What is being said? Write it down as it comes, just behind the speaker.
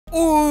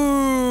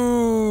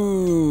Ooh!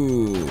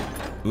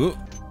 Ooh!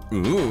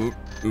 Ooh!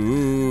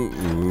 Ooh!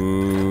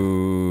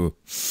 Ooh!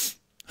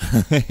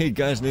 Hey,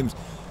 guy's name's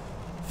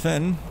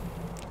Fen.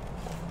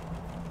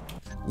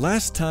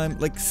 Last time,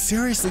 like,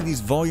 seriously, these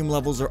volume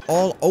levels are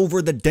all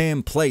over the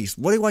damn place.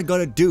 What do I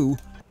gotta do?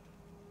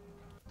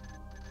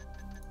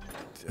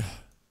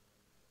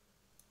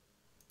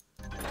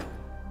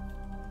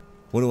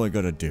 What do I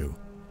gotta do?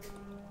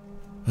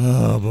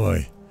 Oh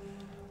boy.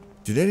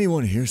 Did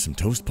anyone hear some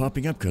toast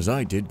popping up? Because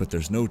I did, but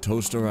there's no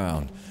toast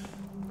around.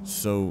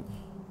 So,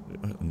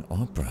 an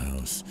opera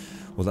house.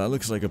 Well, that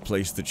looks like a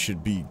place that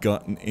should be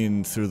gotten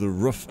in through the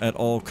roof at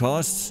all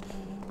costs.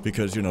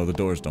 Because, you know, the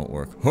doors don't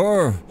work.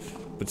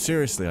 But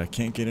seriously, I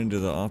can't get into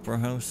the opera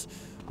house?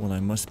 Well, I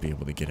must be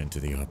able to get into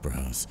the opera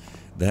house.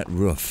 That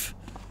roof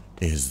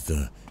is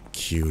the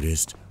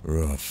cutest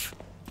roof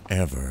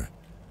ever.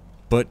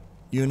 But,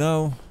 you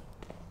know,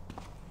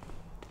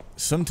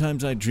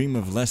 sometimes I dream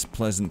of less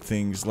pleasant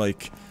things,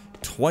 like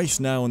twice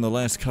now in the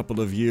last couple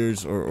of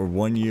years, or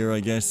 1 year, I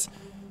guess,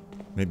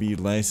 maybe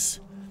less.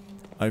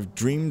 I've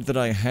dreamed that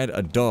I had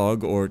a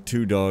dog, or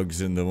 2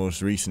 dogs in the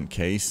most recent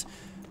case,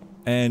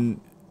 and,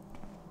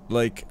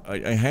 like,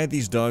 I had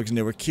these dogs and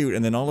they were cute,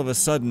 and then all of a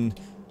sudden,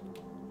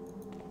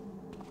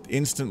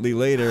 instantly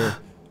later,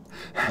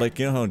 like,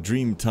 you know how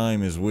dream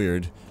time is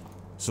weird,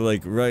 so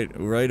like,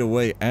 right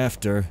away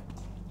after,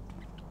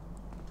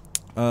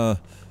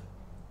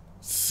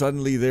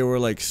 suddenly they were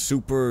like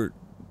super,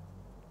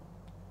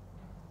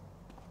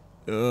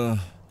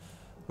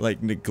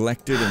 like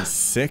neglected and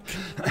sick,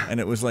 and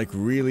it was like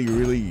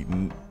really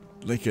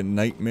like a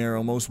nightmare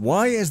almost.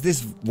 Why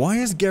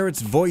is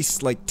Garrett's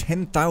voice like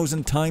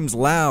 10,000 times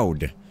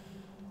loud?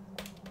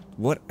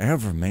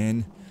 Whatever,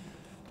 man.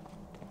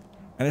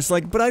 And it's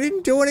like, but I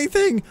didn't do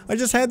anything! I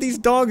just had these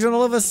dogs and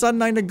all of a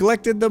sudden I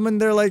neglected them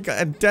and they're like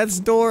at death's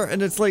door,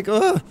 and it's like,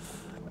 ugh!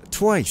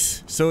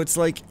 Twice. So it's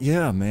like,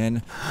 yeah,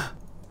 man.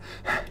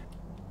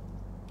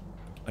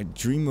 I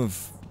dream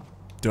of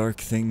dark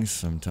things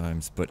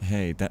sometimes, but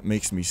hey, that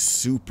makes me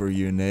super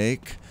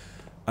unique.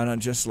 And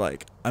I'm just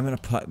like, I'm gonna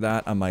put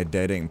that on my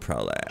dating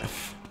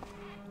prolapse.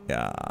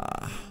 Yeah.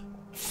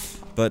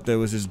 But there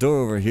was this door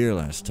over here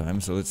last time,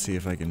 so let's see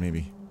if I can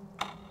maybe...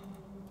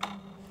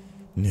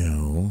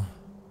 No.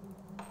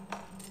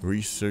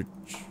 Research.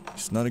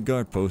 It's not a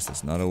guard post,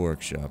 it's not a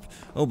workshop.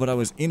 Oh, but I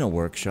was in a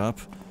workshop.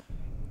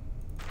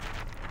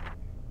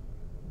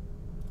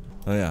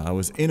 Oh yeah, I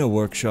was in a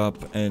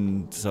workshop,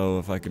 and so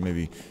if I could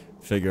maybe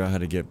figure out how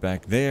to get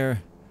back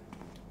there,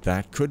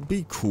 that could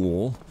be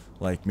cool.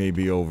 Like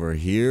maybe over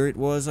here it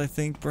was, I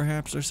think,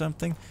 perhaps, or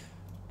something.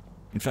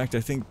 In fact,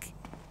 I think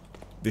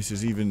this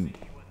is even...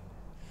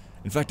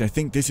 In fact, I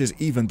think this is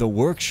even the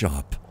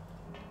workshop.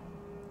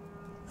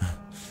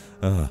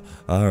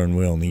 Iron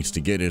Will needs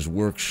to get his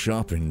work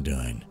shopping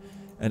done.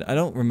 And I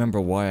don't remember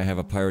why I have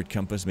a pirate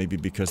compass, maybe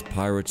because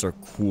pirates are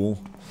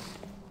cool.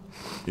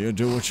 You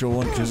do what you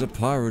want because a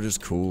pirate is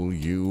cool.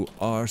 You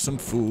are some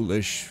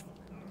foolish.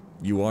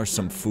 You are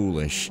some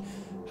foolish.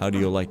 How do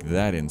you like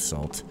that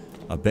insult?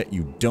 I bet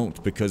you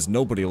don't, because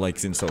nobody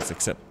likes insults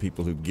except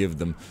people who give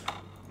them.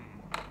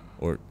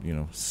 Or, you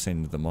know,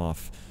 send them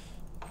off.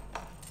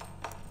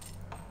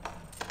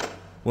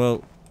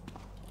 Well,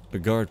 the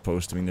guard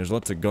post, I mean, there's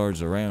lots of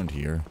guards around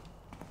here.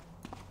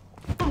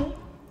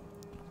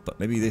 But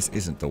maybe this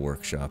isn't the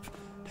workshop.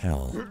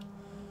 Hell.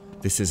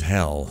 This is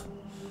hell.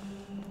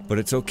 But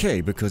it's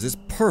okay, because it's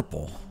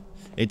purple.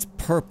 It's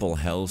purple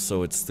hell,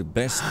 so it's the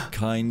best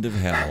kind of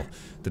hell.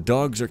 The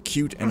dogs are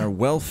cute and are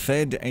well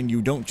fed, and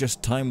you don't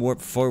just time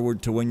warp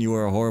forward to when you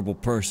are a horrible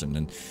person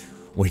and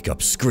wake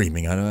up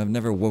screaming. I've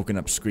never woken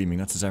up screaming,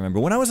 not since I remember.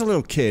 When I was a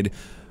little kid,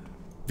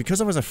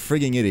 because I was a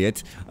frigging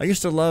idiot, I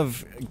used to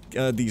love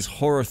these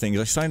horror things.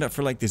 I signed up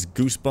for like this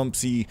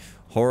Goosebumpsy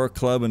horror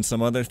club and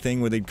some other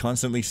thing where they'd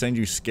constantly send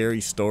you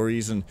scary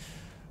stories, and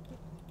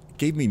it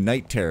gave me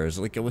night terrors.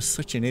 Like, I was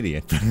such an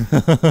idiot.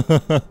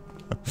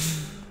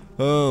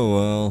 Oh,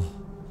 well.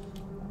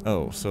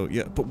 Oh, so,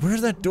 yeah, but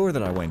where's that door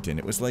that I went in?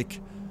 It was like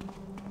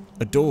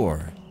a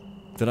door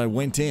that I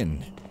went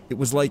in. It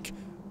was like,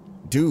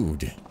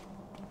 dude.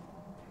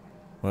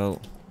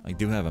 Well, I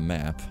do have a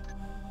map.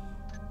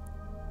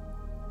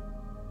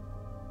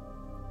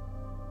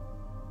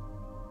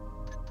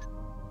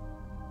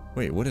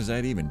 Wait, what is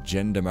that even?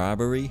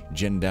 Gendarmerie?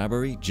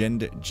 Gendarmerie?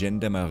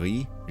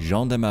 Gendarmerie?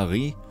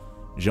 Gendarmerie?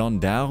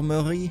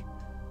 Gendarmerie?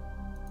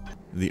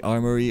 The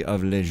Armory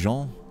of Les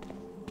Gens?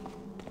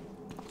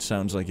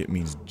 Sounds like it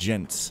means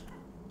gents.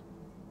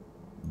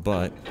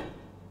 But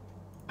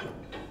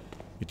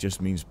it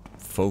just means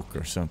folk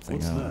or something.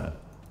 What's that?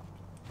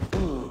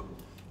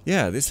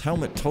 Yeah, this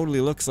helmet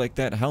totally looks like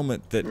that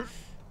helmet that,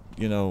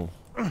 you know,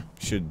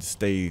 should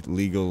stay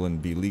legal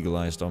and be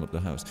legalized all at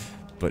the house.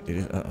 But it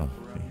is... Uh-oh.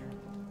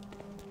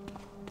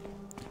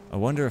 I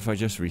wonder if I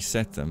just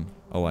reset them.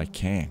 Oh, I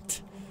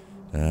can't.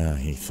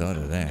 He thought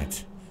of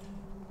that.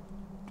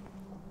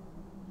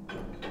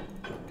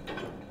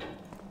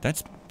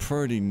 That's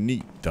pretty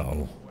neat,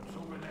 though.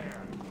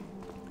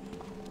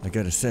 I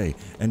gotta say,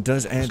 and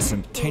does add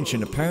some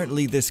tension.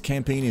 Apparently this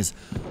campaign is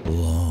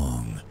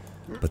long,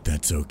 but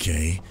that's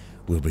okay.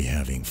 We'll be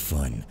having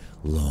fun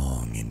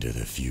long into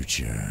the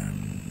future.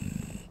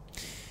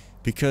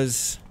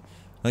 Because,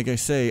 like I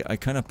say, I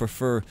kind of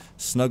prefer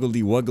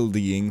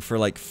snuggledy-wuggledying for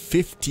like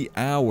 50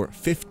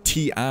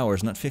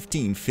 hours, not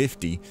 15,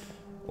 50,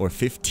 or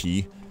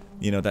 50.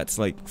 You know, that's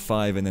like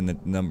 5 and then the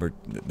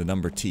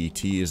number T.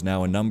 T is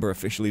now a number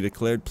officially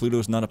declared.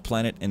 Pluto's not a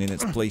planet, and in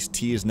its place,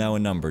 T is now a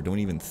number. Don't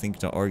even think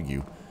to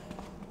argue.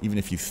 Even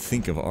if you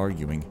think of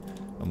arguing,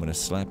 I'm gonna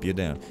slap you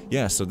down.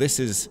 Yeah, so this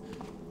is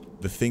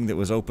the thing that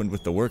was opened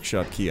with the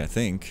workshop key, I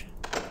think.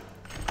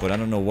 But I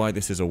don't know why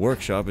this is a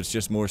workshop, it's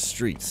just more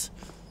streets.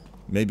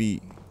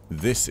 Maybe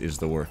this is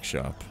the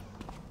workshop.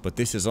 But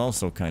this is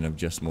also kind of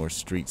just more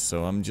streets,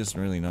 so I'm just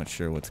really not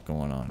sure what's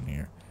going on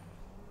here.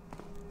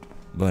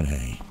 But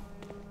hey.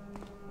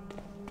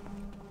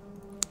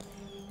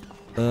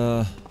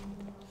 But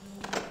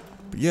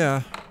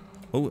yeah.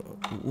 Oh,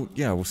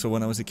 yeah, so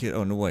when I was a kid...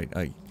 Oh, no, wait.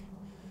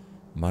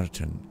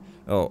 Martin.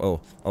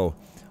 Marta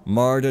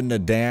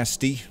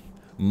Nadasti.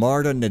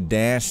 Marta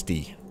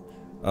Nadasti.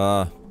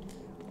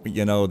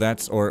 You know,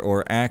 that's...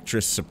 Or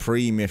actress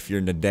supreme if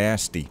you're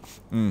Nadasti.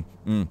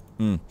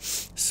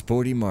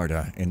 Sporty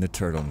Marta in the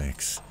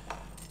turtlenecks.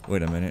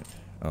 Wait a minute.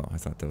 Oh, I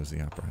thought that was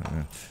the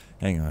opera.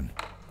 Hang on.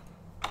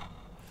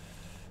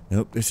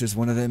 Nope, this is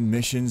one of them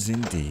missions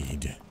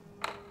indeed.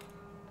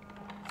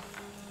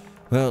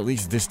 Well, at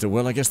least this...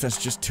 Well, I guess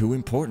that's just too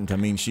important. I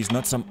mean, she's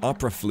not some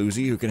opera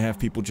floozy who can have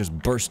people just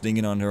bursting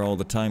in on her all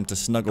the time to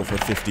snuggle for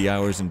 50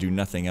 hours and do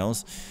nothing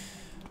else.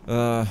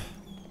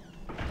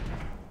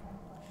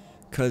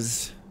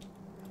 'Cause...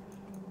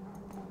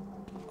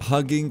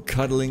 hugging,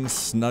 cuddling,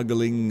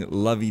 snuggling,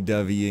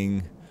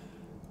 lovey-doveying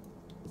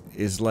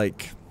is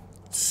like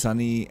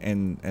sunny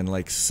and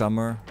like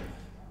summer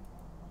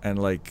and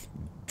like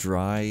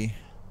dry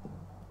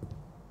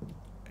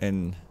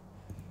and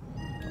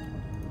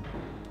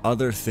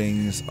other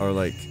things are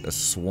like a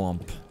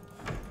swamp,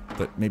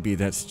 but maybe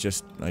that's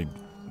just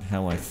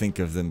how I think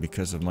of them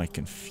because of my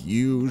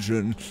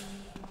confusion.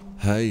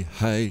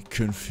 Hey,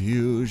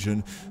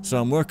 confusion.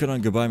 So I'm working on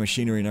Goodbye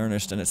Machinery in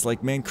earnest, and it's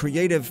like, man,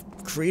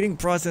 creating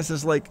process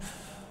is like,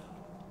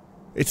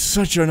 it's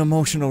such an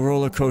emotional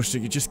roller coaster,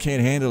 you just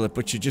can't handle it,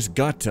 but you just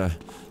got to,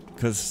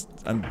 because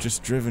I'm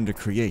just driven to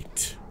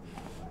create.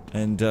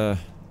 And,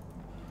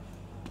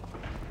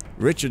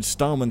 Richard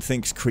Stallman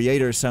thinks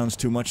creator sounds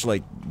too much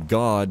like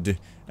God,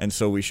 and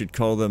so we should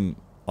call them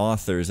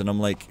authors, and I'm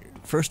like,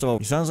 first of all,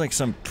 he sounds like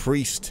some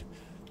priest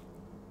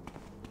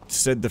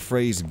said the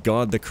phrase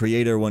God the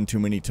Creator one too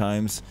many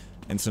times,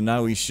 and so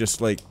now he's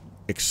just like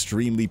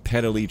extremely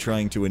pettily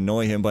trying to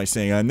annoy him by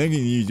saying, I'm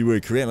thinking you do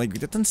a create. Like,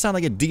 that doesn't sound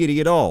like a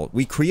deity at all.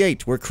 We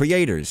create, we're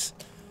creators.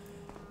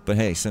 But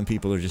hey, some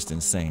people are just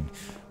insane.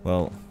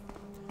 Well,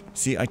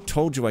 see, I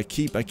told you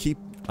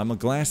I'm a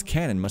glass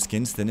cannon. My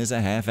skin's thin as a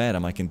half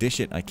atom. I can dish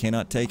it. I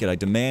cannot take it. I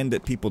demand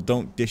that people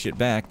don't dish it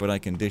back, but I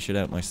can dish it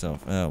out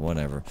myself. Oh,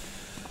 whatever.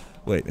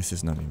 Wait, this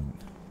is not even...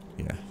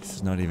 Yeah, this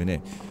is not even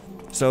it.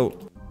 So,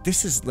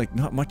 this is, like,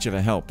 not much of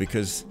a help,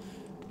 because...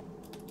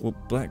 Well,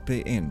 Black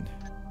Bay Inn.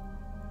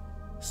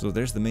 So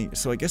there's the main...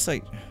 So I guess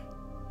I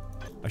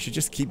should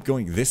just keep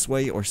going this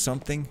way or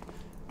something?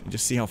 And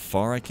just see how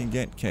far I can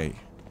get? Okay.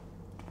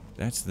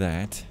 That's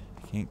that.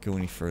 Can't go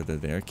any further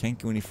there. Can't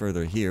go any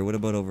further here. What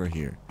about over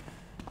here?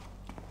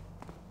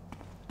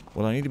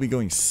 Well, I need to be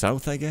going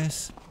south, I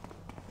guess?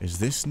 Is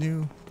this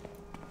new?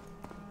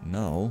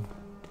 No.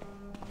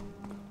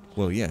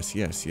 Well, yes,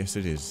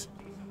 it is.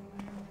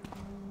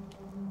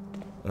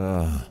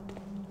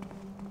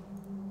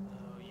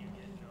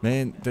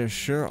 Man, there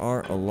sure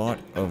are a lot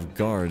of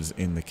guards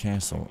in the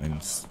castle,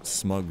 and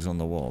smugs on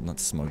the wall. Not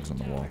smugs on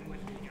the wall.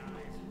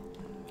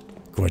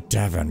 Quit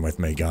dabbing with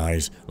me,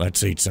 guys.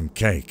 Let's eat some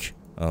cake.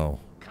 Oh.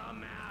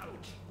 Come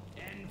out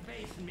and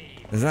face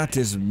me. That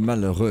is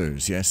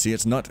malheureuse, yes? See,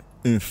 it's not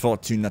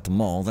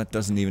unfortunément. That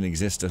doesn't even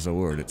exist as a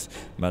word. It's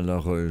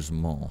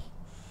malheureusement.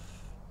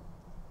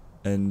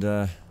 And,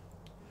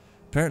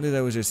 apparently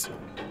there was this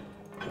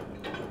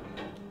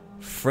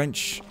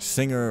French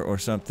singer or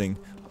something,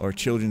 or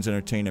children's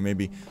entertainer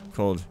maybe,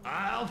 called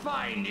I'll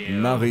find you.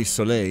 Marie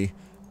Soleil.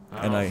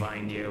 And I'll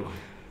find you.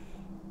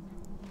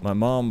 My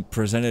mom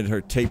presented her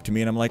tape to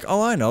me, and I'm like,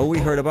 oh, I know, we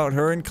heard about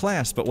her in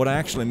class. But what I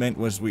actually meant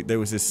was there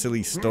was this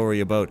silly story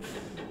about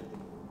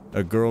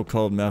a girl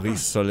called Marie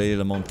Soleil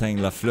La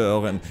Montagne La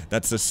Fleur, and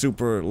that's a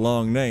super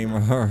long name,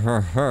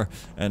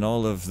 and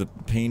all of the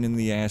pain in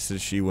the ass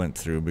that she went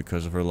through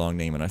because of her long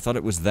name. And I thought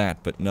it was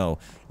that, but no,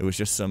 it was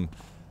just some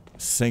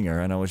singer,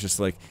 and I was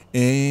just like,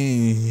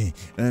 I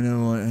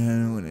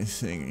don't want to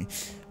sing.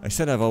 I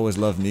said I've always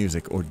loved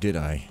music, or did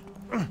I?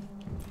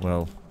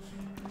 Well,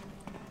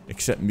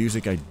 except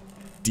music I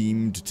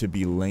deemed to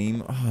be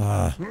lame.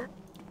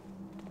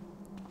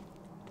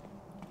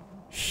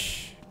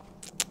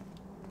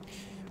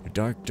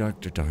 Dark,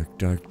 dark, dark,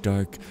 dark,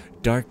 dark.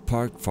 Dark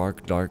park,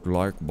 fark, dark,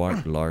 lark,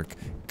 bark, lark.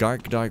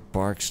 Dark, dark,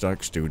 bark,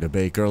 stark,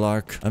 Studebaker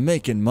lark. I'm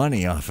making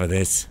money off of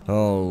this.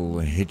 I'll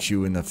hit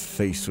you in the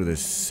face with a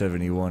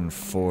 71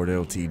 Ford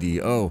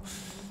LTD. Oh,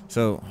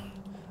 so...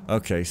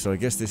 Okay, so I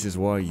guess this is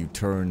why you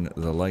turn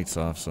the lights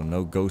off, so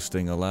no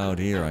ghosting allowed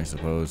here, I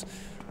suppose.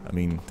 I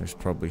mean, there's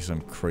probably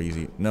some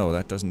crazy... No,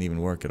 that doesn't even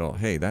work at all.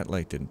 Hey, that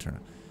light didn't turn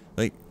on.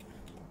 Like,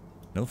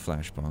 no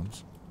flash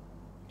bombs.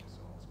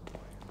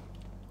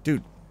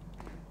 Dude.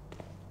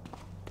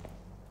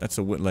 That's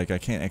a... Like, I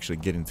can't actually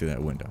get into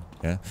that window,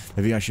 yeah?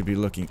 Maybe I should be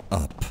looking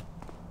up.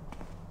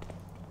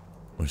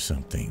 Or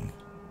something.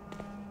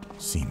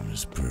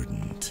 Seems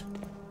prudent.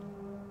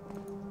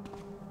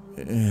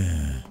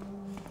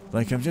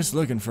 Like, I'm just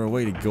looking for a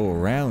way to go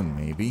around,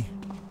 maybe.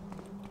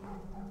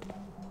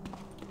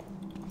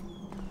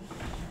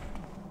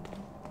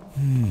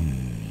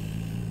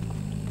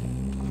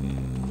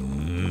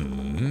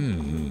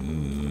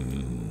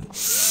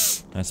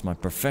 That's my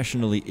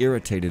professionally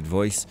irritated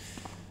voice.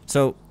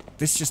 So,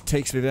 this just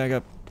takes me back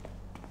up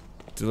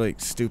to, like,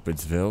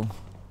 Stupidsville.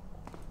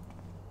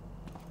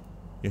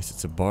 Yes,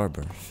 it's a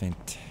barber.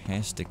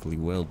 Fantastically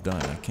well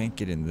done. I can't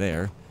get in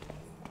there.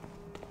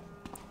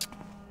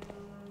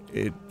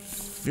 It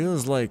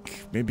feels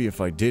like maybe if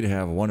I did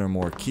have one or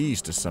more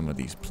keys to some of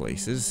these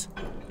places,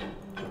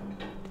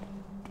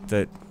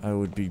 that I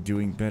would be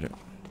doing better.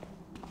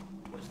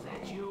 Was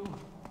that you?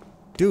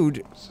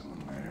 Dude!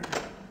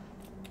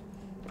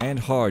 And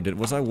hard.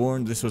 Was I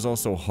warned this was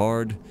also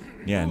hard?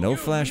 Yeah, no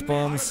flash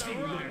bombs.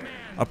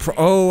 A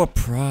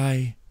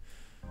pry.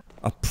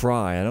 A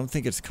pry. I don't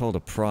think it's called a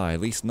pry,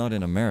 at least not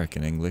in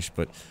American English,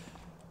 but...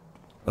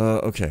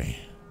 okay.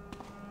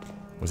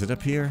 Was it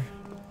up here?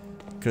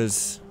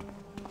 Because...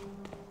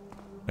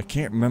 I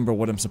can't remember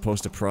what I'm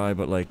supposed to pry,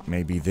 but like,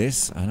 maybe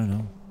this? I don't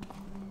know.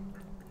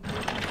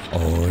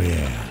 Oh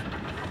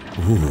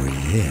yeah. Ooh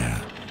yeah.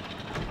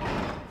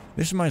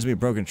 This reminds me of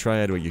Broken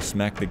Triad where you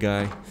smack the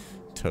guy.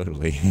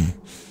 Totally. In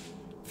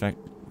fact,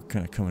 we're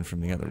kind of coming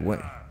from the other way.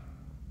 I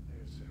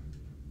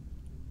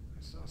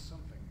saw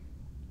something.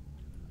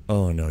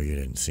 Oh no, you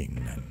didn't see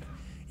none.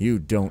 You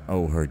don't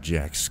owe her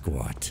jack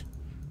squat.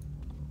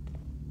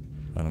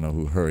 I don't know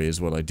who her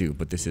is, well I do,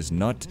 but this is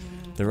not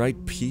the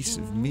right piece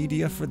of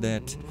media for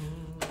that.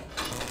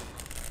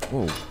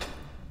 Whoa.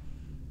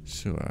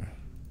 Sewer.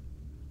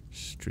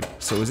 Street.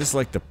 So is this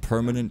like the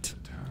permanent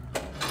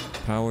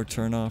power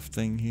turn-off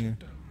thing here?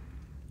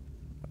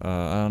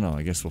 I don't know.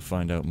 I guess we'll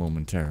find out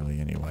momentarily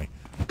anyway.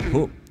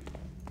 Oh.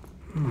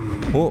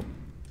 Oh.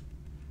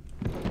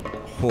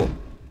 Oh.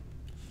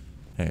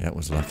 Hey, that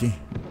was lucky.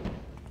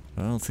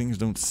 Well, things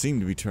don't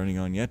seem to be turning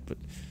on yet, but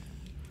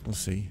we'll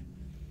see.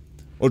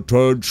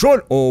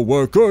 Attention, all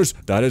workers!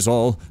 That is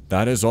all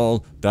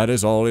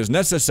is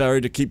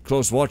necessary to keep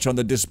close watch on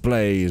the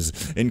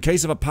displays. In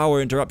case of a power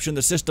interruption,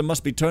 the system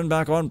must be turned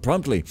back on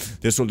promptly.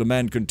 This will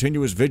demand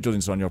continuous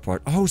vigilance on your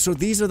part. Oh, so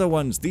these are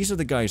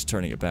the guys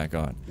turning it back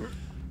on.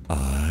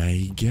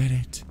 I get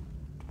it.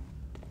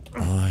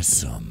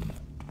 Awesome.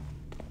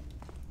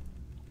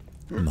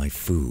 My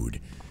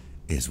food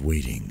is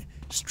waiting.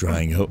 It's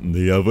drying out in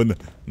the oven.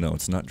 No,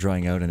 it's not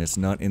drying out and it's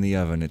not in the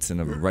oven. It's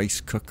in a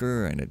rice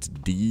cooker and it's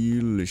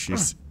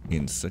delicious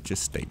in such a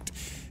state.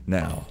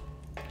 Now,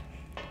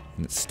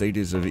 and the state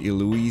is of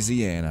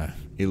Louisiana.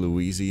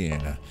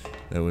 Louisiana.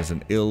 There was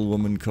an ill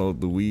woman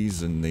called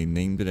Louise and they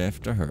named it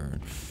after her.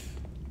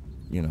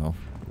 You know,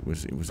 it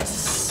was a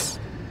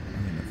sign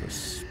of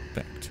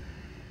respect.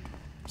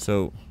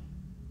 So,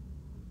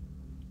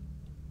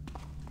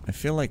 I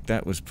feel like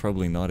that was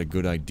probably not a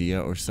good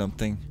idea or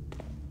something.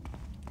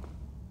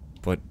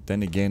 But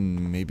then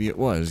again, maybe it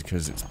was,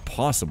 because it's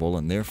possible,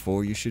 and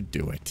therefore you should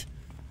do it.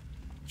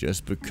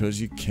 Just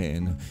because you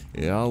can,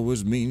 it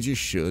always means you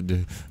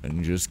should.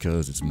 And just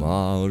because it's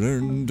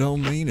modern,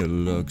 don't mean it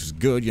looks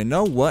good. You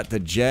know what? The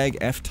Jag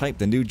F-Type,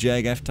 the new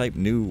Jag F-Type,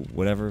 new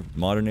whatever,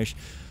 modernish,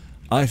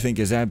 I think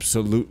is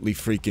absolutely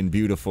freaking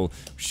beautiful.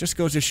 Which just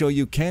goes to show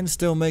you can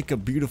still make a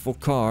beautiful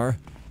car.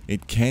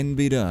 It can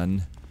be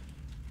done.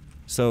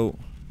 So,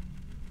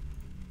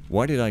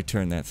 why did I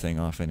turn that thing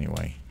off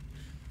anyway?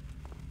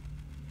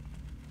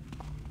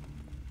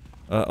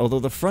 Although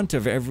the front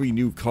of every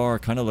new car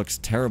kind of looks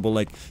terrible.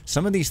 Like,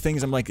 some of these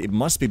things I'm like, it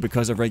must be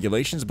because of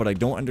regulations, but I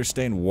don't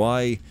understand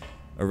why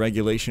a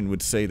regulation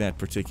would say that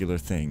particular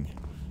thing.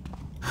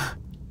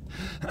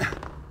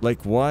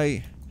 Like,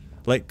 why?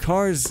 Like,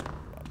 cars,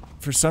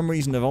 for some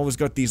reason, have always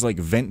got these, like,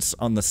 vents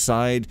on the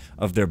side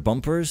of their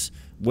bumpers,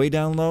 way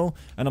down low,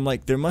 and I'm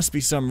like, there must be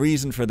some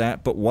reason for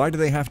that, but why do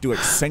they have to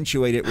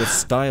accentuate it with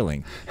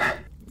styling?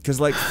 Because,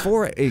 like,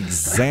 for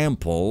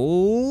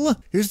example,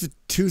 here's the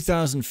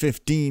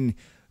 2015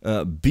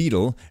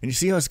 Beetle, and you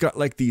see how it's got,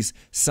 like, these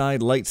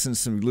side lights and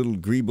some little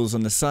greebles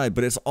on the side,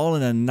 but it's all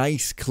in a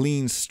nice,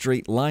 clean,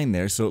 straight line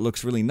there, so it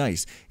looks really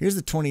nice. Here's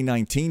the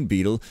 2019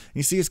 Beetle, and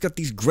you see it's got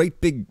these great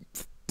big,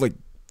 like,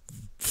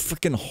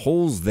 freaking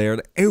holes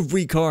there.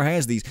 Every car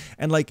has these,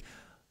 and, like,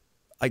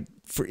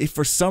 if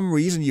for some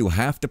reason you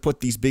have to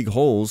put these big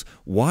holes,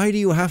 why do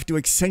you have to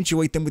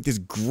accentuate them with this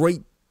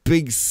great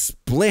big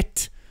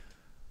split.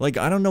 Like,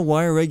 I don't know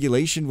why a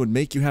regulation would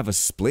make you have a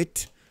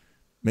split.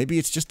 Maybe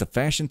it's just a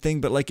fashion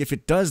thing, but like if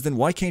it does, then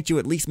why can't you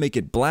at least make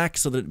it black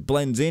so that it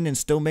blends in and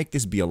still make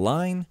this be a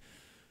line?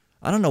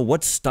 I don't know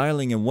what's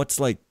styling and what's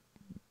like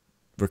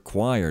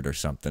required or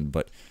something,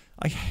 but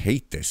I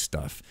hate this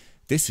stuff.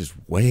 This is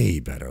way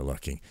better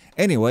looking.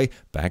 Anyway,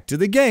 back to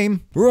the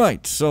game.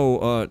 Right,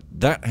 so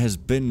that has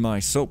been my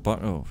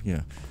soapbox. Oh,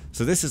 yeah.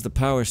 So this is the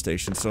power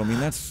station, so I mean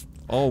that's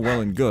all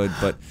well and good,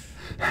 but...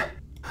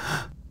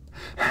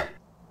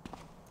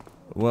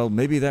 Well,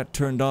 maybe that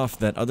turned off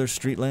that other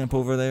street lamp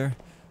over there.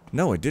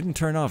 No, it didn't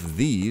turn off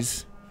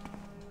these.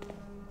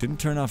 Didn't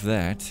turn off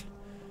that.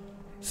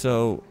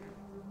 So,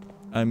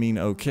 I mean,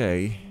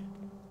 okay.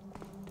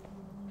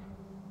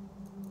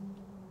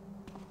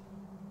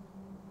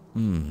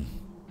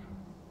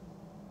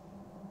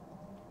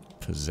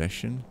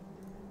 Possession?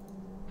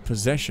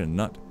 Possession,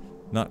 not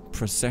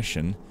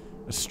procession.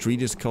 A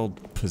street is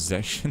called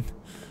possession.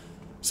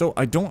 So,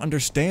 I don't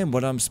understand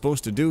what I'm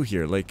supposed to do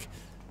here. Like...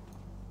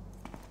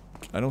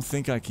 I don't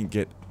think I can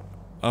get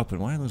up.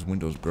 And why are those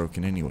windows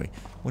broken anyway?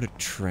 What a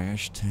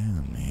trash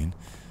town, man.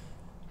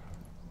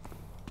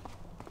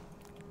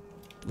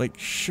 Like,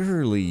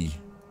 surely...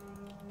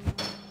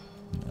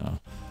 No.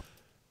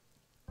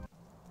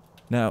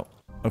 Now,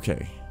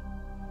 okay.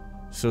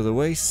 So the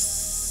way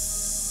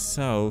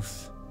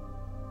south...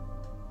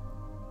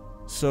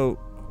 So,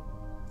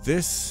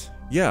 this...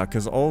 Yeah,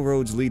 because all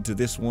roads lead to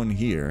this one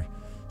here.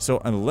 So,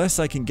 unless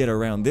I can get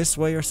around this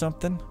way or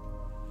something...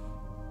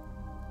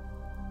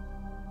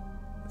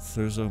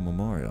 Thurso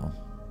Memorial.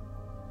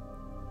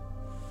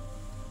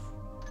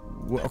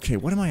 Well, okay,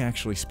 what am I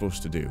actually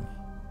supposed to do?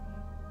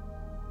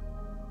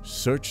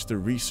 Search the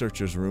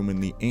researcher's room in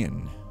the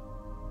inn.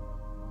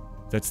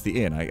 That's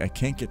the inn. I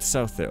can't get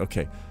south there.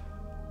 Okay.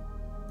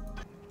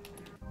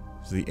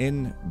 So the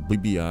inn,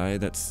 BBI,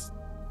 that's...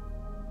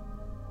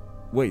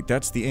 Wait,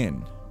 that's the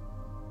inn.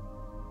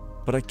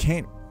 But I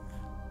can't...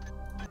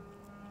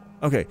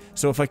 Okay,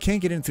 so if I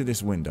can't get in through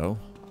this window...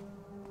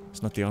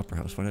 It's not the opera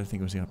house. Why did I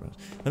think it was the opera house?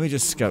 Let me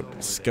just scout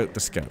the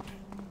scout.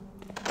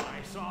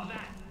 I saw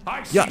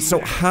that. Yeah, so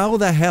how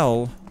the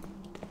hell...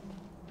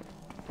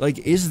 Like,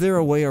 is there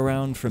a way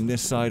around from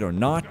this side or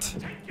not?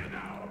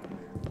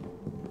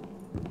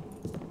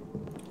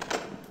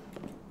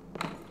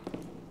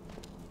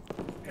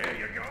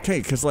 Okay,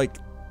 because, like...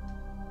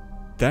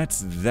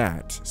 That's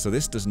that. So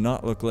this does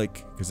not look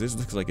like... Because this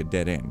looks like a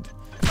dead end.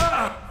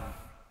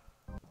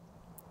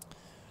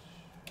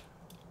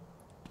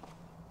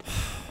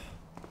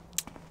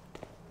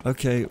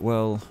 Okay,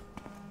 well,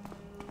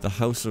 the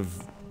house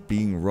of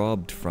being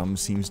robbed from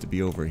seems to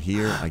be over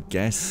here, I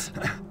guess.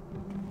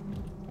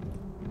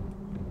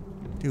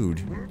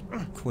 Dude,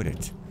 quit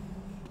it.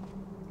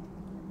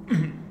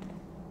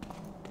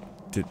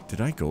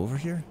 Did I go over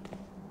here?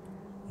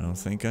 I don't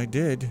think I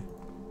did.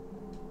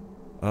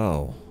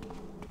 Oh.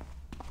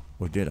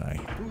 Or did I?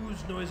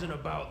 Who's noising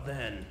about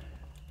then?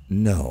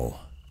 No.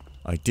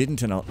 I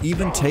didn't, and I'll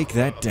even take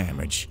that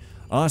damage.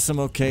 Awesome,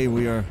 okay,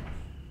 we're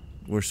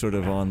sort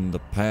of on the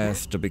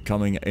path to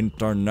becoming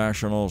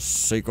international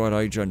secret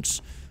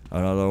agents. In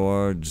other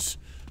words,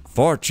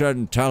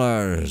 fortune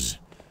tellers.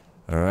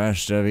 The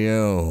rest of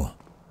you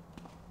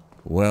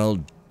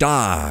will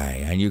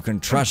die, and you can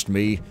trust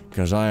me,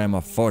 because I am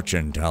a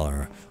fortune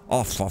teller.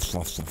 Off, off,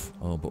 off, off.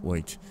 Oh, but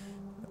wait.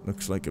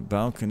 Looks like a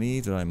balcony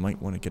that I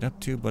might want to get up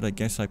to, but I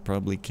guess I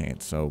probably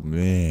can't, so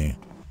meh.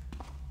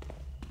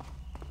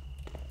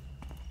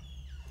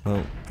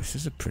 Well, this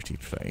is a pretty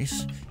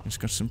place. It's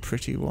got some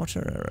pretty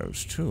water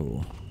arrows,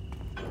 too.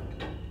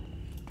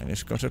 And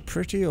it's got a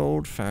pretty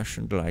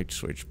old-fashioned light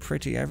switch.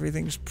 Pretty,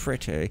 everything's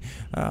pretty.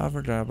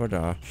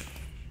 Ah-ba-da-ba-da.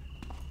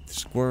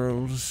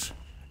 Squirrels.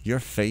 Your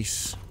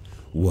face.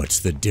 What's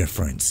the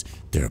difference?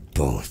 They're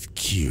both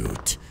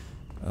cute.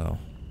 Oh.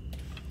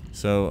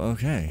 So,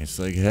 okay. It's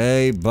like,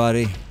 hey,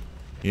 buddy.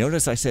 You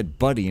notice I said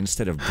buddy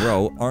instead of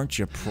bro. Aren't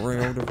you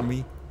proud of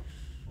me?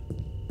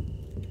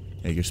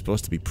 Hey, you're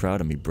supposed to be proud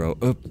of me, bro.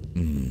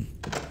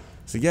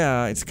 So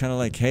yeah, it's kind of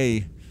like,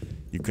 hey,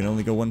 you can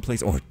only go one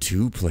place, or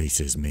two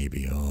places,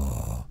 maybe.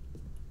 Oh.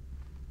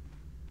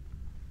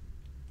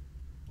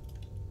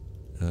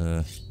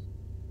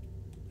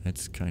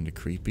 That's kind of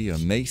creepy. A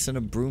mace and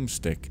a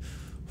broomstick.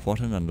 What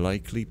an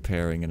unlikely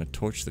pairing, and a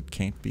torch that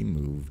can't be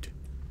moved.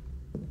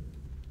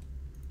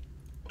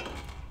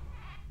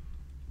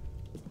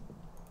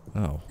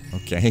 Oh,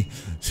 okay.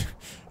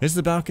 Here's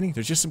the balcony.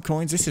 There's just some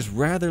coins. This is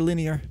rather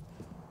linear.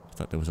 I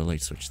thought there was a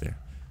light switch there.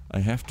 I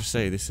have to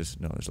say this is...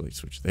 No, there's a light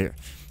switch there.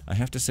 I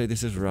have to say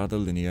this is rather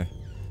linear.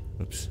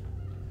 Oops.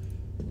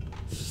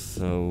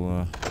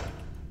 So,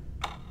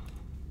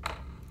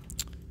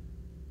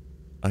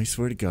 I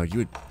swear to God, you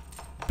would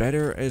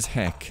better as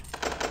heck.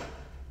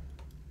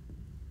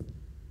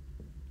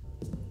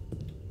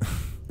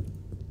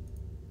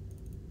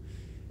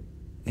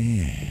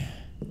 Yeah.